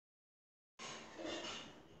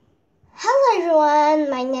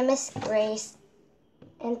My name is Grace,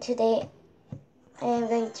 and today I am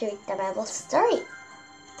going to read the Bible story.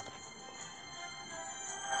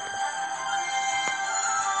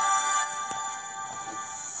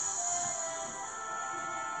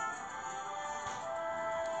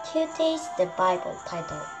 Today's the Bible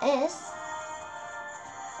title is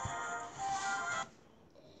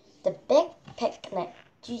The Big Picnic.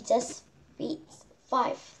 Jesus feeds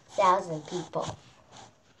 5,000 people.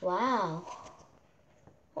 Wow.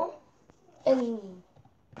 In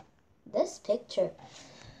this picture,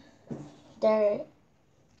 there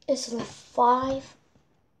is 5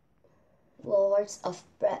 loaves of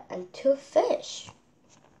bread and 2 fish.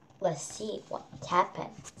 Let's see what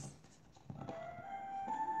happens.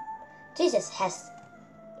 Jesus has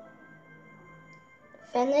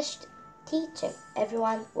finished teaching.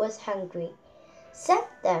 Everyone was hungry. Sent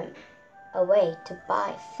them away to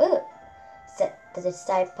buy food, said the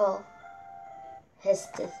disciple. His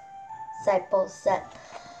disciples said,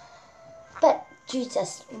 but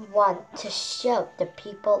Jesus wanted to show the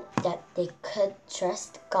people that they could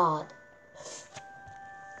trust God.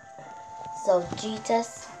 So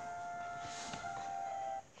Jesus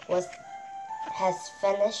has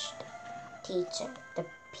finished teaching the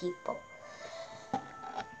people.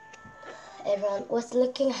 Everyone was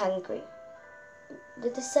looking hungry.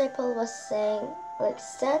 The disciple was saying,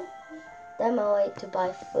 send them away to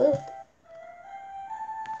buy food.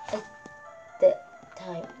 At the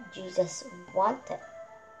time, Jesus wanted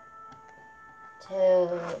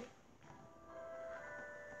to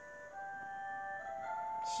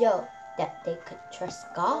show that they could trust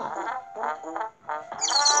God.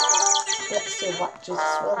 Let's see what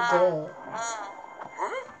Jesus will do.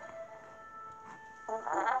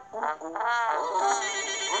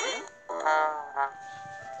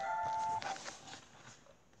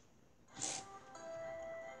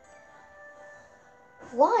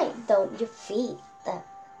 Why don't you feed them?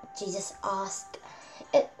 Jesus asked.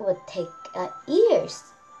 It would take years.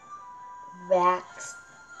 Rags,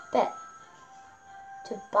 but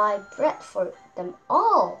to buy bread for them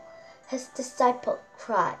all. His disciple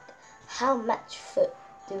cried. How much food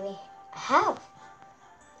do we have?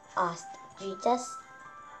 Asked Jesus.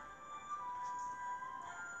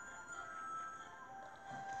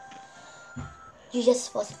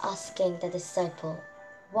 Jesus was asking the disciple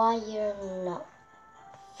why you're not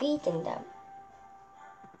feeding them.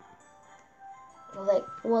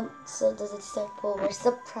 So the disciple were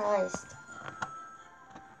surprised.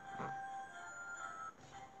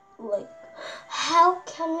 How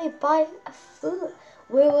can we buy food?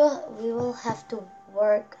 We will have to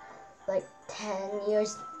work 10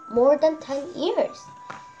 years, more than 10 years.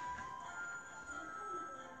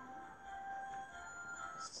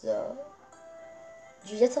 So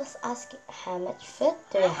Jesus was asking, how much food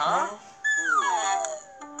do you have?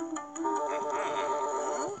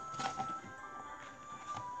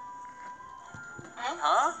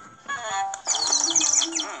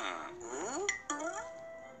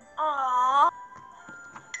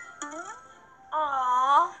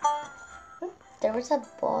 There was a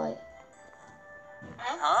boy.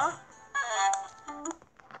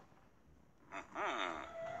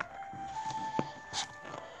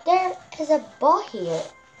 There is a boy here,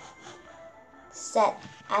 said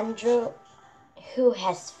Andrew, who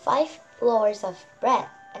has 5 loaves of bread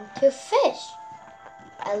and 2 fish.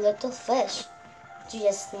 A little fish.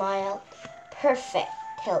 Jesus smiled. Perfect.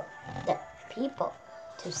 Tell the people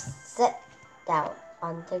to sit down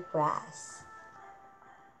on the grass.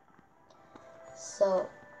 So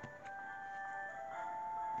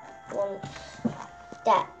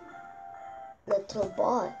that little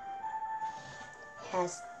boy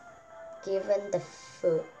has given the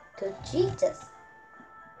food to Jesus.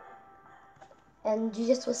 And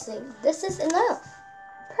Jesus was saying, this is enough.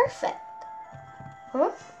 Perfect.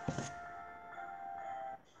 Huh?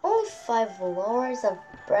 Only 5 loaves of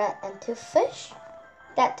bread and 2 fish.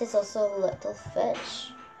 That is also a little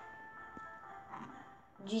fish.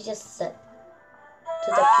 Jesus said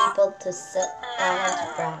to the people to sit down on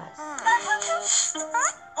the grass.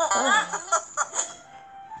 Oh.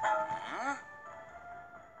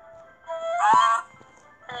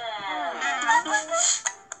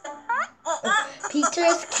 Peter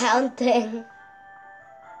is counting.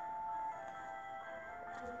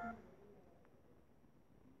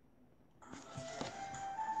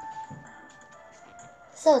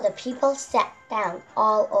 So the people sat down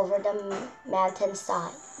all over the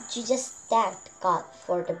mountainside. Jesus thanked God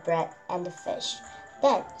for the bread and the fish.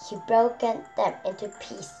 Then he broke them into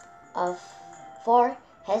pieces for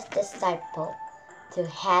his disciple to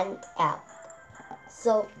hand out.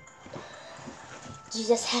 So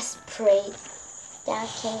Jesus has prayed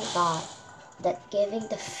thanking God that giving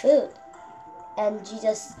the food, and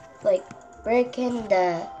Jesus breaking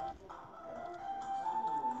the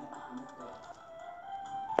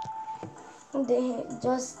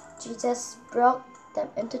Jesus broke them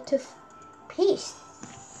into two pieces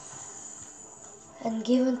and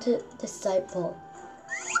given to disciple.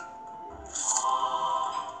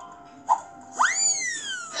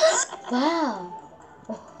 Wow,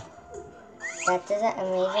 that is an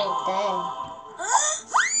amazing thing.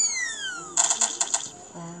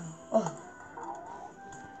 Wow. Oh.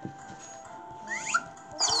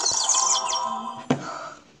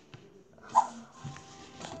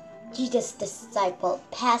 Jesus' disciple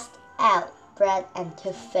passed out bread and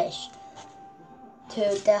two fish to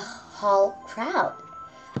the whole crowd.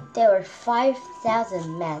 There were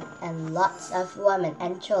 5,000 men and lots of women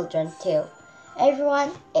and children too.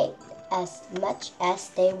 Everyone ate as much as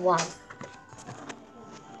they wanted.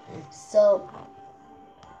 So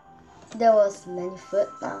there was many food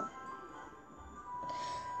now.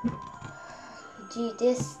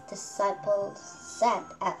 Jesus' disciples sat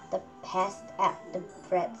at the passed out the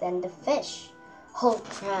bread and the fish. Whole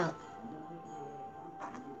crowd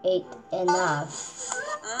ate enough.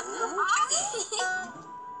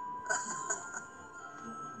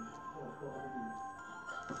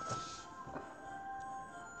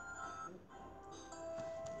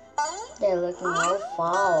 They're looking all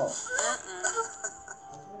foul.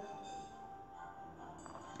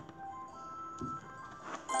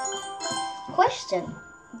 Question: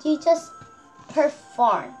 Jesus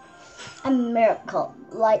performed a miracle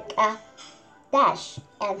like a dash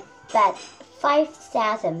and fed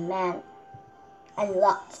 5,000 men and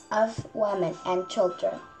lots of women and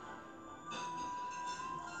children.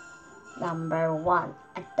 Number 1,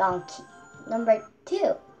 a donkey. Number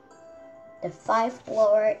 2, the 5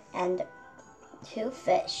 loaves and 2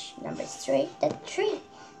 fish. Number 3, the tree.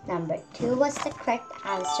 Number 2 was the correct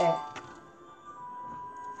answer.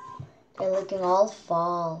 They're looking all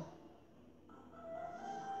full.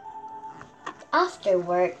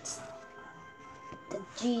 Afterwards,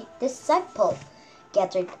 the disciple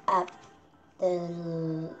gathered up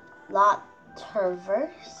the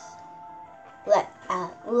leftovers.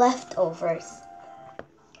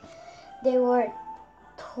 There were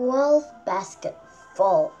 12 baskets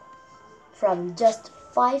full from just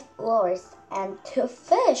 5 loaves and 2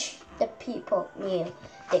 fish. The people knew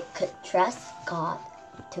they could trust God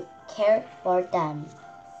to care for them.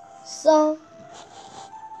 So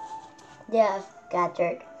they have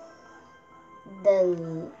gathered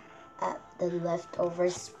the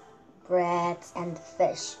leftovers, breads and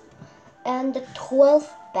fish, and the 12th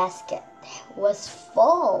basket was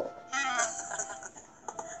full.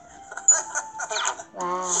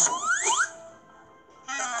 Wow.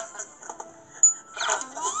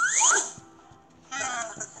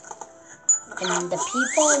 And the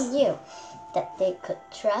people knew that they could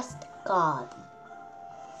trust God.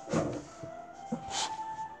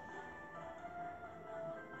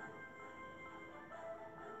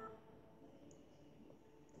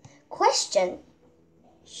 Question: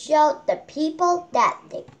 showed the people that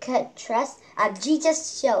they could trust.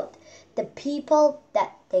 Jesus showed the people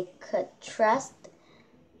that they could trust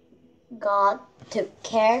God to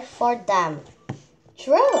care for them.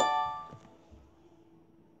 True.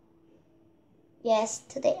 Yes,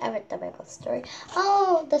 today I read the Bible story.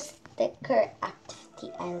 Oh, the sticker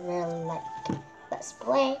activity I really like. Let's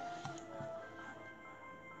play.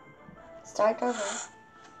 Start over.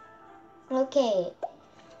 Okay.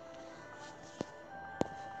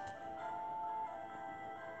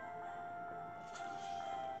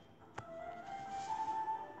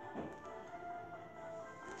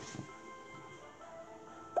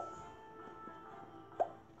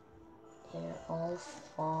 They're all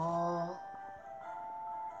fall.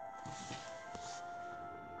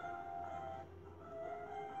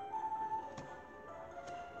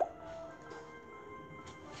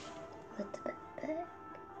 Little bit back.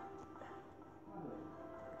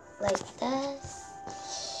 Like this.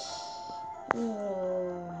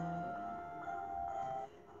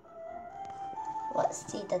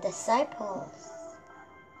 Let's see the disciples.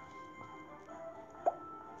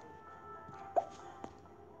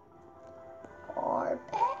 Or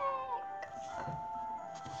back.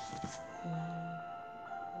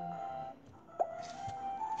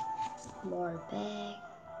 More back.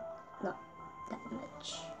 Not that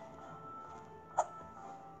much.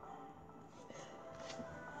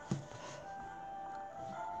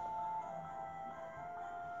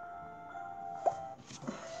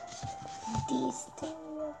 These things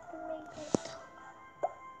we have to make it.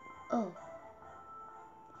 Oh.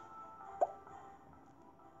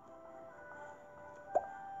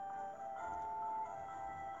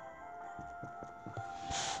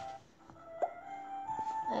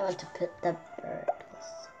 want to put the bird.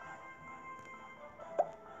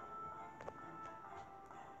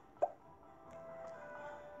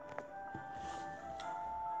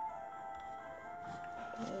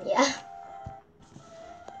 Yeah.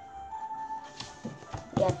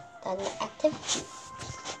 We have done the activity.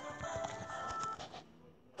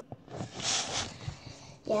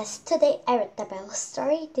 Yes, today I read the Bible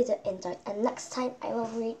story. Did you enjoy? And next time I will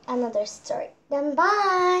read another story. Then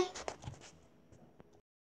bye!